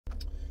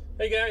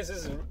Hey guys,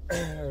 this is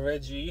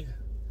Reggie.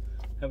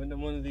 Haven't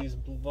done one of these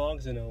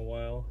vlogs in a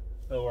while,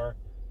 or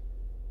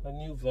a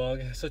new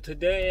vlog. So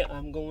today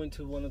I'm going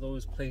to one of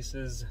those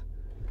places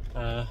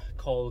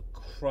called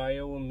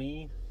Cryo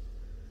Me.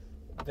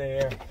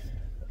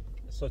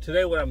 So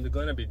today what I'm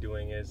going to be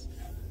doing is,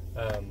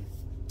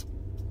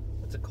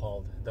 what's it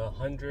called? The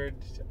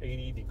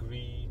 180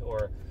 degree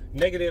or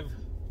negative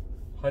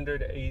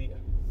 180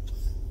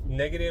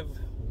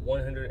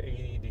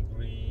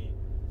 degree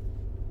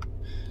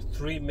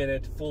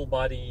 3-minute full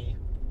body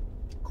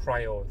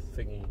cryo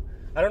thingy.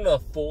 I don't know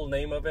the full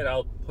name of it.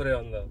 I'll put it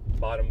on the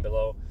bottom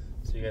below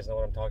so you guys know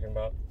what I'm talking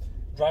about.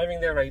 Driving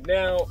there right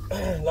now.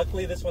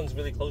 Luckily this one's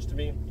really close to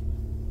me,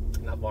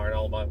 not far at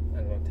all, about, I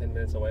don't know, 10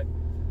 minutes away.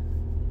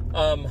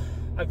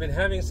 I've been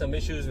having some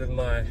issues with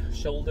my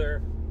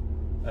shoulder,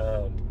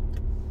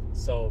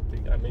 so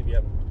maybe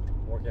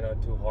I'm working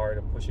out too hard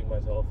and pushing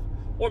myself,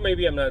 or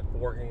maybe I'm not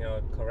working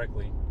out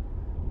correctly.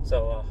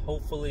 So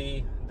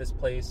hopefully this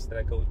place that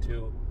I go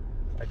to,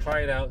 I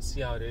try it out,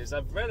 see how it is.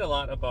 I've read a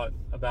lot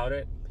about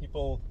it.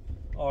 People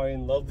are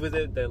in love with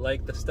it. They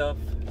like the stuff.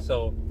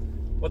 So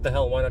what the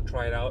hell, why not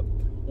try it out?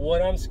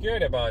 What I'm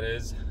scared about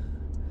is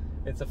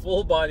it's a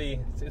full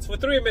body. It's for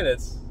 3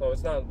 minutes, so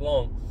it's not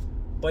long.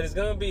 But it's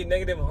going to be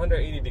negative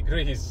 180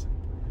 degrees.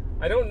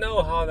 I don't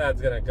know how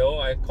that's going to go.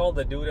 I called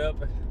the dude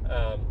up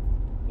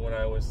when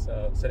I was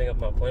setting up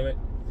my appointment.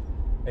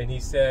 And he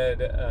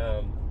said,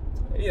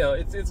 you know,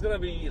 it's going to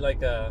be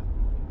like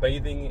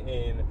bathing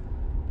in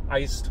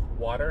iced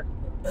water,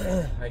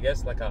 I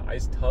guess, like an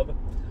iced tub.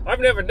 I've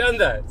never done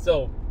that,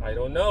 so I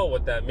don't know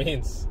what that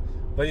means.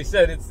 But he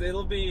said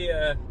it'll be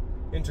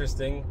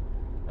interesting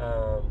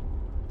to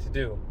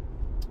do.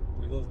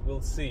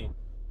 We'll see.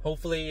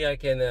 Hopefully I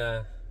can,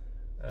 I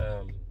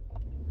don't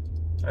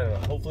know.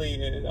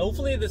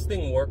 Hopefully this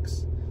thing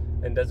works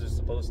and does what it's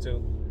supposed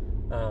to.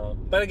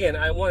 But again,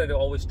 I wanted to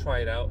always try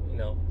it out, you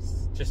know,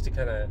 just to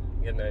kind of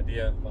get an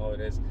idea of how it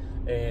is.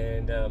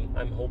 And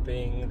I'm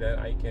hoping that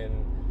I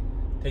can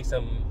take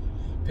some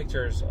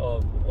pictures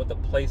of what the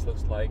place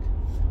looks like.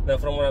 Now,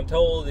 from what I'm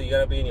told, you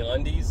gotta be in your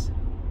undies.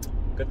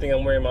 Good thing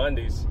I'm wearing my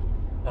undies.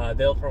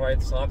 They'll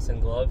provide socks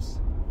and gloves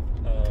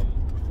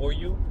for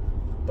you,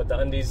 but the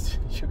undies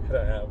you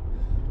gotta have.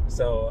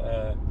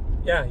 So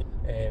yeah,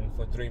 and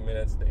for 3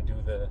 minutes they do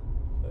the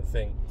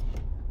thing.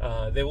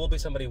 There will be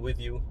somebody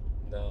with you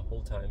the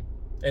whole time.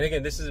 And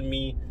again, this is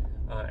me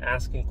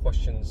asking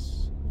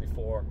questions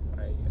before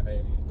I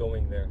am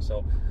going there.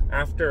 So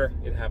after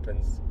it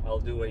happens, I'll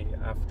do a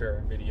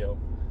after video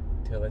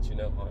to let you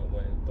know how it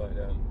went. But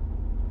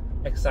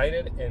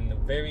excited and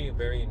very,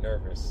 very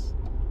nervous.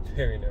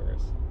 Very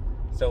nervous.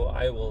 So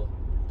I will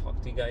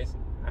talk to you guys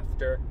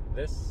after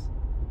this,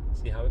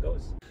 see how it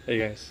goes. Hey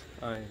guys,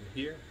 I'm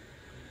here.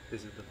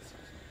 This is the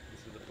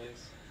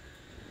place.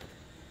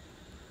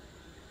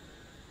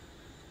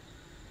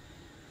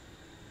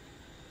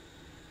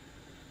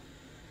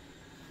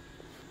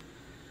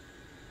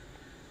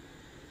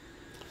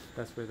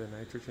 That's where the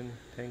nitrogen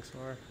tanks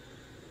are.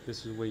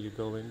 This is where you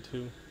go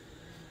into.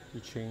 You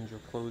change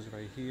your clothes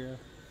right here.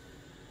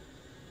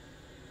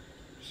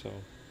 So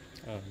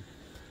I'm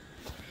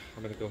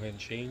gonna go ahead and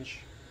change,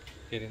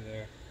 get in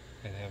there,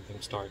 and have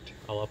them start.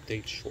 I'll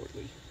update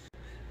shortly.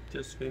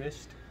 Just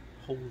finished.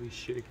 Holy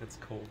shit, it gets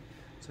cold.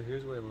 So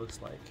here's what it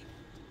looks like.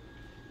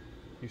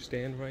 You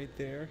stand right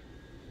there,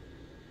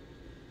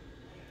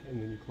 and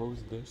then you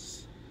close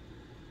this,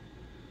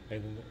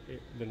 and then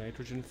the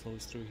nitrogen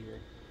flows through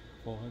here.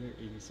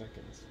 480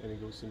 seconds, and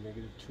it goes to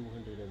negative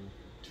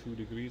 202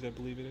 degrees, I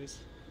believe it is.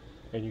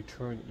 And you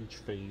turn each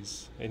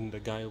phase, and the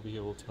guy over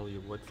here will tell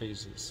you what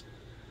phases.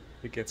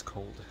 It gets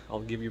cold. I'll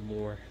give you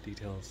more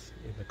details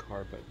in the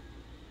car, but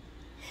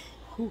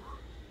whew,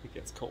 it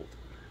gets cold.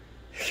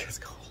 It gets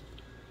cold.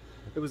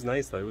 It was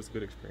nice though. It was a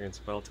good experience,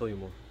 but I'll tell you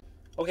more.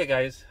 Okay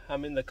guys,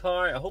 I'm in the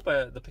car. I hope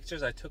the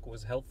pictures I took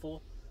was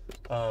helpful,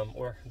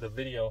 or the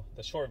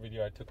short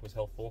video I took was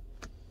helpful.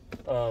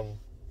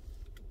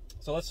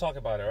 So let's talk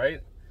about it,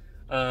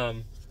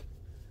 right?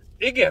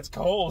 It gets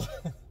cold.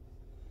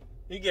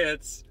 It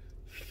gets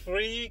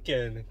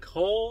freaking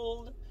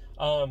cold.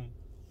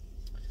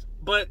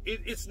 But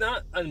it's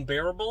not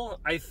unbearable.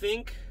 I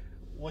think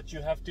what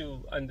you have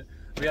to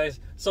realize.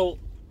 So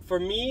for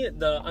me,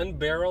 the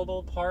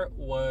unbearable part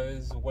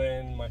was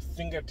when my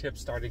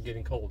fingertips started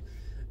getting cold.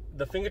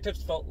 The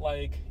fingertips felt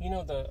like, you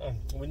know, the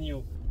when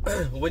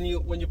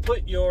you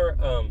put your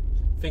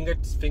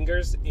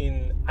fingers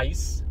in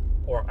ice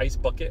or ice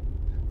bucket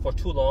for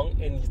too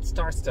long, and it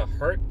starts to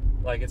hurt.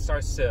 Like it's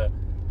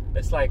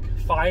like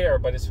fire,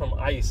 but it's from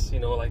ice, you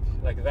know, like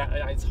that.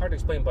 It's hard to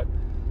explain, but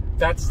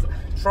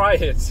try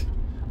it.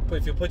 But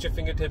if you put your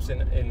fingertips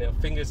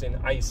fingers in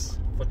ice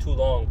for too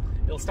long,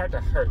 it'll start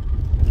to hurt.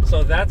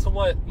 So that's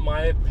what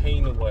my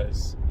pain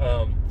was.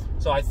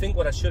 So I think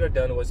what I should have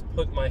done was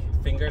put my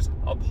fingers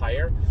up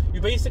higher.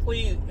 You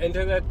basically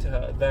enter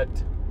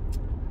that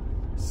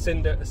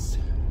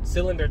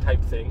cylinder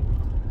type thing,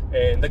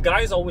 And the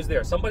guy's always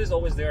there. Somebody's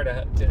always there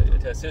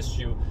to assist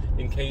you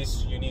in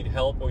case you need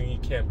help or you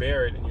can't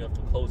bear it and you have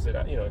to close it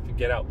out, you know, if you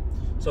get out.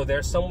 So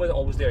there's someone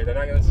always there. They're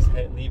not going to just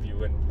leave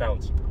you and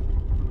bounce.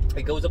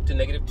 It goes up to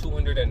negative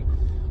 200 and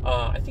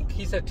I think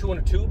he said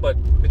 202, but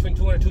between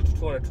 202 to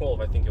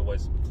 212, I think it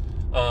was.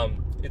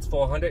 It's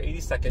for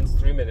 180 seconds,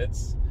 3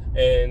 minutes,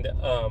 and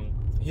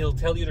he'll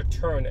tell you to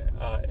turn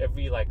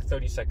every like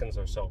 30 seconds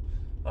or so.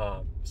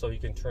 So you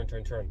can turn.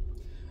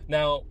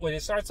 Now, when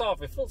it starts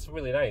off, it feels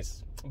really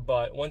nice,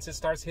 but once it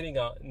starts hitting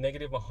a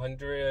negative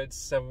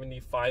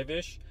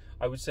 175-ish,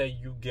 I would say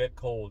you get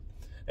cold.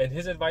 And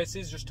his advice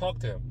is just talk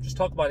to him. Just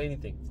talk about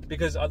anything,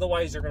 because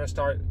otherwise you're going to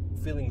start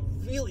feeling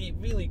really,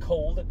 really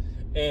cold,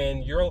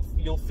 and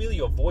you'll feel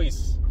your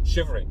voice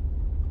shivering.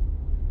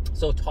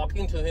 So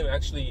talking to him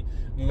actually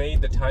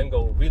made the time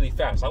go really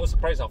fast. I was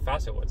surprised how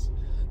fast it was.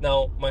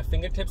 Now, my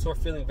fingertips were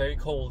feeling very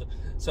cold,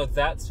 so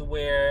that's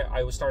where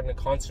I was starting to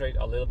concentrate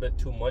a little bit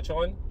too much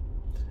on.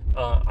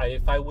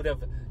 If I would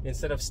have,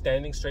 instead of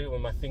standing straight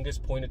with my fingers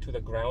pointed to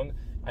the ground,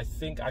 I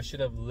think I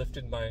should have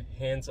lifted my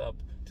hands up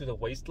to the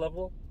waist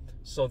level,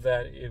 so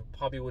that it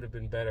probably would have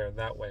been better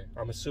that way.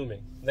 I'm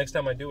assuming next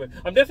time I do it.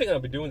 I'm definitely gonna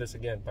be doing this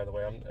again, by the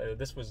way.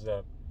 This was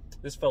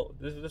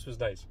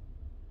nice.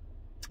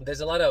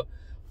 There's a lot of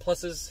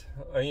pluses,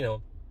 you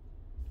know,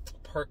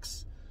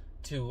 perks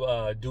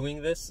to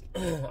doing this.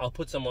 I'll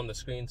put some on the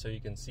screen so you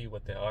can see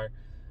what they are.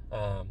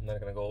 I'm not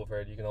gonna go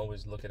over it. You can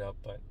always look it up,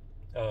 but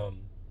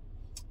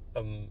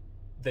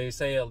they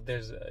say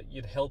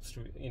it helps,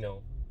 you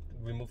know,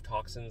 remove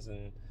toxins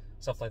and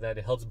stuff like that.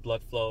 It helps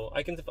blood flow.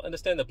 I can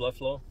understand the blood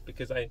flow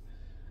because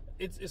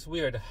it's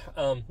weird.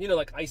 You know,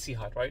 like icy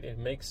hot, right? It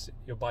makes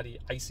your body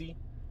icy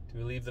to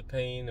relieve the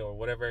pain or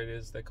whatever it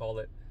is they call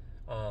it.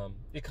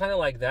 It's kind of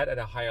like that at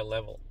a higher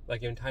level.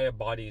 Like your entire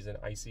body is an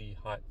icy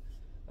hot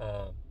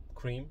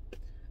cream,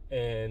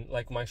 and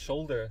like my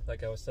shoulder,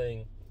 like I was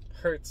saying,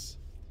 hurts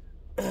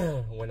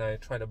when I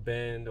try to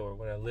bend or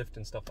when I lift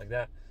and stuff like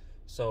that.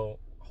 So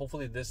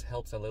hopefully this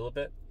helps a little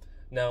bit.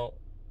 Now,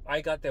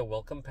 I got their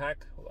welcome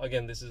pack.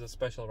 Again, this is a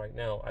special right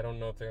now. I don't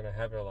know if they're going to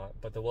have it a lot,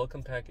 but the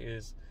welcome pack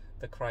is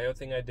the cryo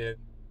thing I did,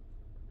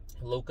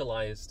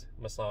 localized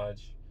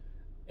massage,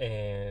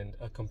 and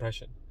a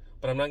compression.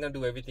 But I'm not going to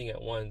do everything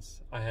at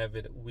once. I have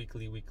it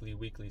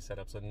weekly set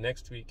up. So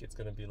next week it's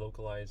going to be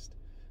localized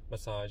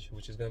massage,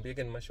 which is going to be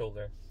again my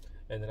shoulder,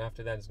 and then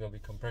after that it's going to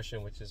be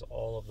compression, which is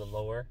all of the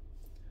lower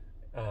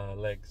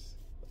legs.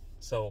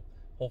 So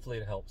hopefully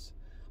it helps.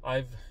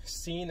 I've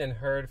seen and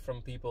heard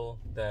from people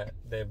that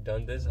they've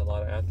done this. A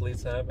lot of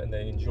athletes have, and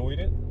they enjoyed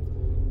it.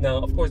 Now,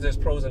 of course, there's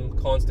pros and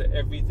cons to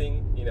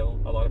everything. You know,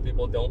 a lot of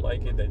people don't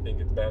like it. They think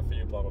it's bad for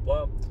you, blah, blah,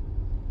 blah.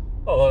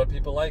 A lot of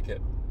people like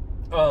it.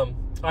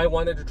 I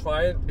wanted to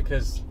try it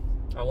because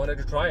I wanted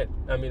to try it.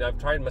 I mean, I've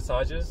tried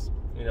massages,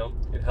 you know,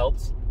 it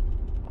helps.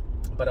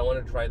 But I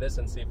wanted to try this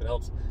and see if it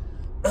helps.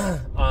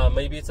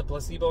 Maybe it's a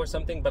placebo or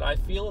something, but I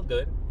feel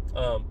good.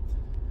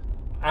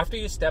 After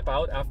you step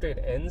out, after it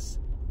ends,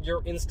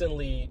 you're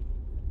instantly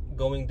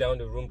going down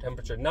to room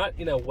temperature. Not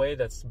in a way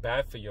that's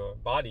bad for your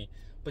body,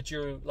 but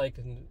you're like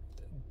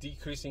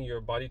decreasing your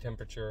body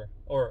temperature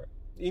or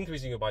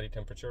increasing your body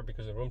temperature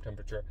because of room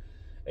temperature,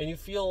 and you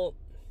feel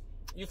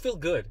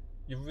good.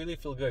 You really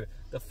feel good.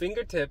 The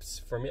fingertips,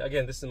 for me,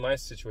 again, this is my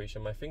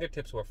situation. My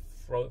fingertips were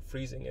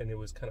freezing and it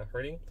was kind of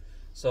hurting,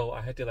 so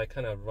I had to like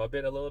kind of rub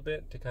it a little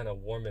bit to kind of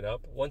warm it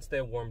up. Once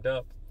they warmed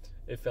up,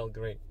 it felt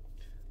great.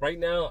 Right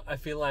now, I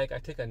feel like I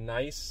take a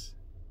nice,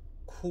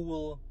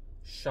 cool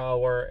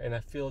shower and I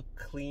feel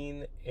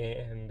clean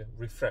and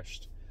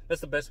refreshed.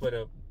 That's the best way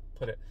to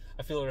put it.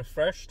 I feel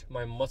refreshed.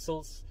 My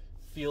muscles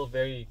feel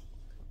very,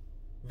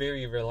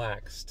 very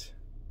relaxed.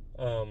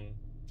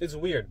 It's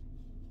weird.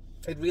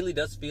 It really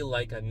does feel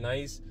like a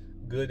nice,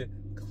 good,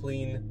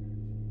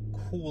 clean,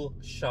 cool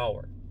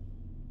shower.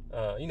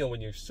 You know,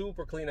 when you're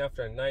super clean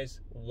after a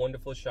nice,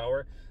 wonderful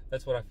shower,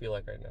 that's what I feel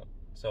like right now.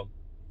 So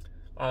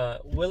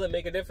will it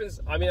make a difference?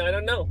 I mean, I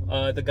don't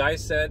know. The guy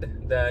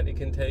said that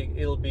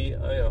it'll be you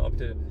know, up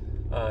to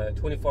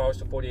 24 hours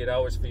to 48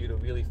 hours for you to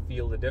really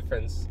feel the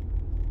difference.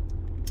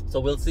 So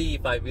we'll see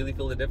if I really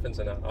feel the difference,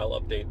 and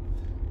I'll update.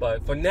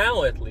 But for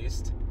now, at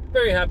least,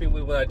 very happy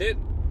with what I did.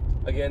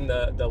 Again,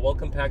 the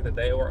welcome pack that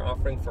they were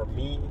offering for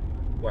me,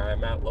 where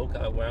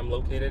I'm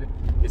located,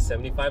 is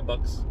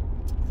 $75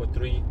 for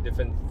 3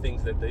 different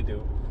things that they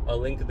do. I'll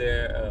link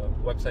their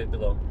website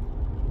below.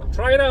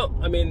 Try it out.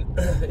 I mean,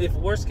 if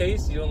worst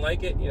case you don't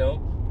like it, you know,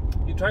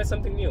 you try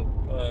something new.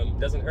 It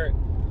doesn't hurt.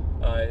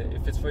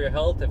 If it's for your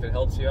health, if it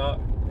helps you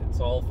out, it's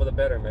all for the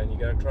better, man. You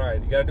gotta try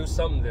it. You gotta do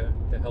something to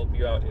help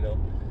you out, you know.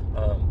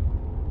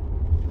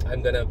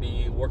 I'm gonna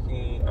be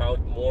working out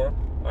more.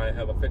 I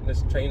have a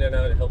fitness trainer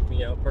now to help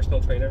me out,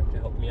 personal trainer to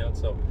help me out.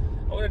 So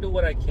I want to do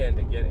what I can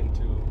to get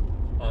into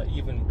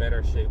even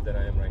better shape than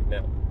I am right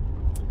now.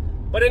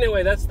 But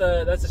anyway, that's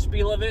the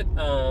spiel of it.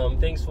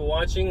 Thanks for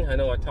watching. I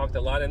know I talked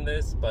a lot in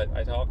this, but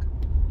I talk.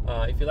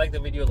 If you like the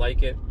video,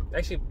 like it.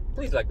 Actually,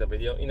 please like the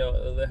video. You know,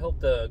 it'll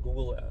help the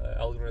Google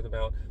algorithm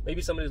out.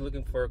 Maybe somebody's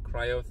looking for a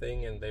cryo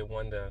thing and they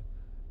want to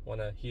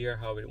want to hear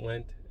how it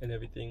went and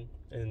everything.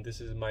 And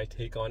this is my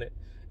take on it.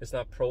 It's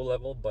not pro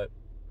level, but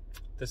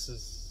this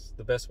is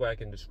the best way I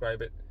can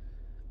describe it.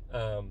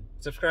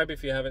 Subscribe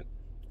if you haven't,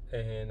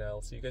 and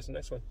I'll see you guys in the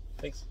next one.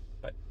 Thanks.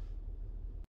 Bye.